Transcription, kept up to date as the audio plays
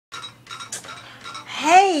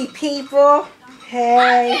Hey people.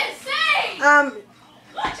 Hey. What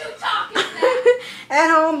you talking about? At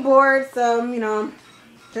home bored, so you know,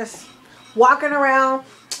 just walking around,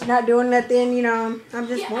 not doing nothing, you know, I'm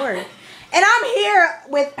just bored. And I'm here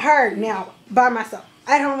with her now, by myself,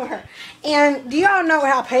 at home with her. And do y'all know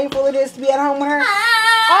how painful it is to be at home with her?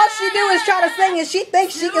 All she do is try to sing, and she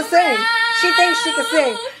thinks she can sing. She thinks she can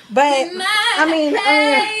sing. But, I mean,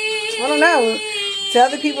 I don't know. To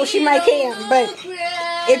other people, she might can. But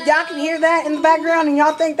if y'all can hear that in the background and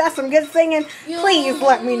y'all think that's some good singing, please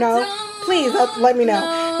let me know. Please let me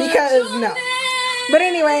know. Because, no. But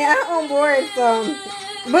anyway, I'm bored, so...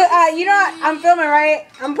 But, you know what? I'm filming, right?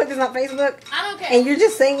 I'm putting this on Facebook. I don't care. And you're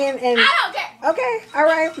just singing and... I don't care. Okay,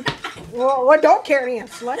 alright. Well, don't care then,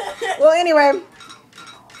 slut. Well, anyway.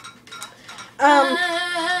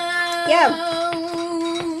 Yeah.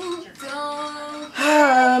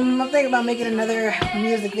 I'm thinking about making another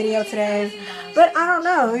music video today. But I don't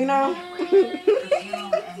know, you know.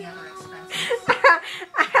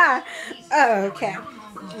 Okay.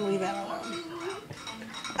 Leave that alone.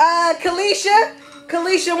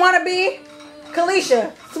 Kalisha wannabe.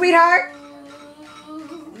 Kalisha, sweetheart.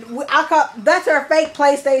 That's her fake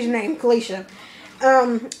PlayStation name, Kalisha.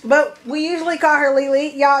 But we usually call her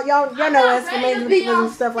Lily. Y'all know us from Angel Divas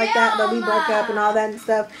and stuff like that. But we broke up and all that and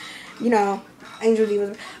stuff. You know, Angel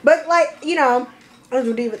Divas. But like, you know,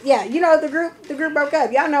 Angel Divas. Yeah, you know the group broke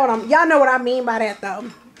up. Y'all know what I mean by that though.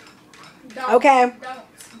 Okay.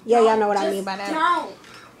 Yeah, y'all know what I mean by that.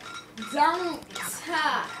 Don't.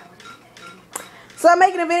 So I'm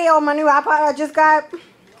making a video on my new iPod I just got.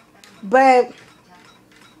 But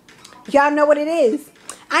y'all know what it is.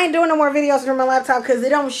 I ain't doing no more videos from my laptop because it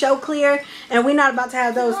don't show clear. And we're not about to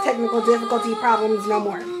have those technical difficulty problems no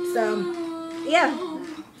more. So, yeah.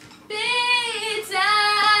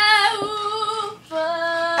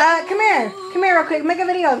 Come here. Come here real quick. Make a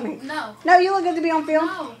video with me. No. No, you look good to be on film.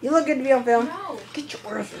 No. You look good to be on film. No. Get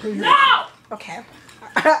your ass here. No! Okay.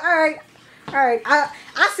 Alright. Alright.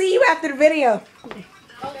 I'll see you after the video. Okay.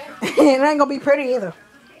 It ain't gonna be pretty either.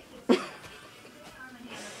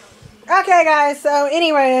 Okay, guys. So,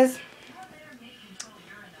 anyways.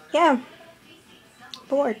 Yeah.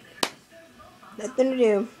 Bored. Nothing to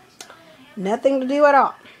do. Nothing to do at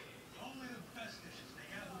all.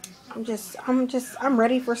 I'm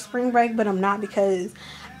ready for spring break, but I'm not because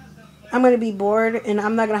I'm going to be bored and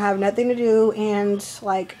I'm not going to have nothing to do. And,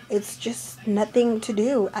 like, it's just nothing to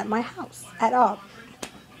do at my house at all.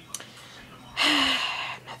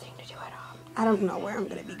 Nothing to do at all. I don't know where I'm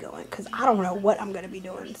going to be going because I don't know what I'm going to be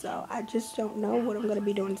doing. So, I just don't know what I'm going to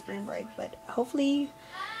be doing spring break. But hopefully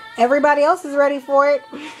everybody else is ready for it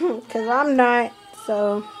because I'm not.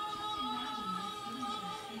 So,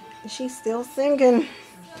 she's still singing.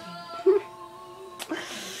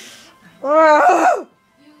 Oh,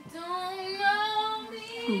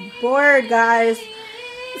 I'm bored, guys.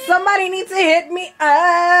 Somebody needs to hit me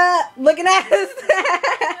up. Looking at us.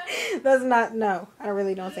 That's not, no. I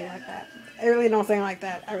really don't sing like that. I really don't sing like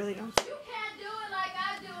that. I really don't. You can't do it like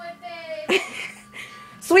I do it, babe.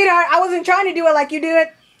 Sweetheart, I wasn't trying to do it like you do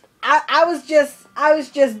it. I was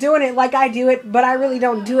just doing it like I do it, but I really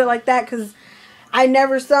don't do it like that because I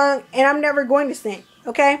never sung and I'm never going to sing.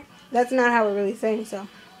 Okay? That's not how it really sings, so.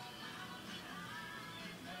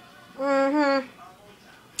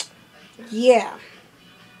 Yeah.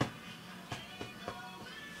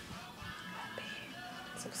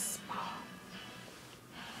 So small.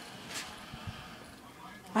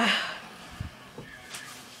 Look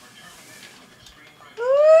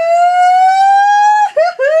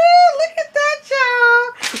at that, y'all.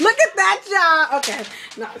 Look at that, y'all. Okay.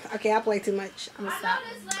 No, okay, I play too much. I'm gonna stop.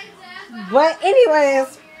 But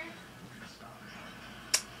anyways.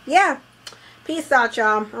 Yeah. Peace out,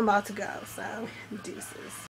 y'all. I'm about to go, so deuces.